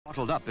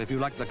Bottled up if you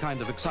like the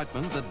kind of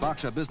excitement that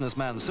Berkshire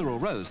businessman Cyril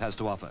Rose has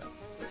to offer.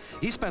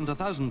 He spent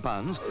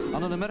 £1,000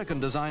 on an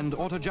American-designed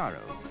Auto-Gyro,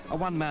 a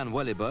one-man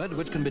whirlybird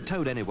which can be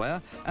towed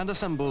anywhere and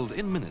assembled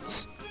in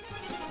minutes.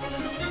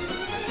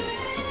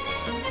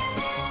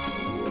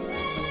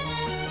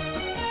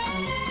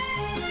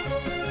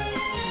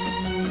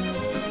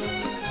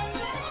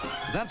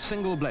 That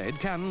single blade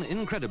can,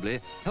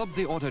 incredibly, help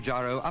the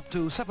Auto-Gyro up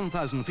to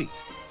 7,000 feet.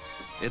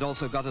 It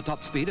also got a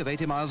top speed of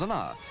 80 miles an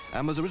hour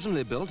and was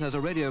originally built as a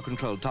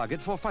radio-controlled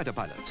target for fighter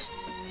pilots.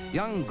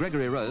 Young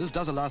Gregory Rose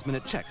does a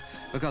last-minute check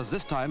because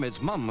this time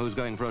it's Mum who's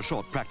going for a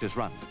short practice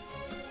run.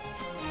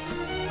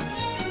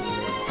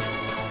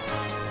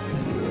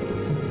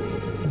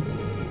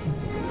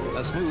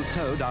 A smooth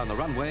tow down the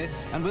runway,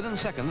 and within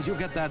seconds you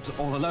get that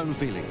all-alone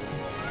feeling.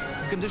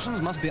 Conditions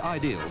must be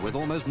ideal with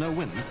almost no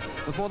wind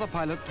before the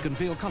pilot can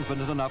feel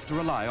confident enough to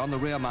rely on the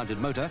rear-mounted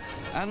motor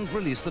and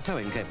release the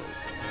towing cable.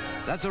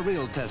 That's a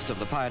real test of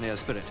the pioneer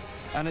spirit,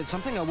 and it's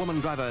something a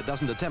woman driver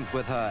doesn't attempt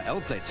with her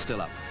L-plate still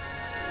up.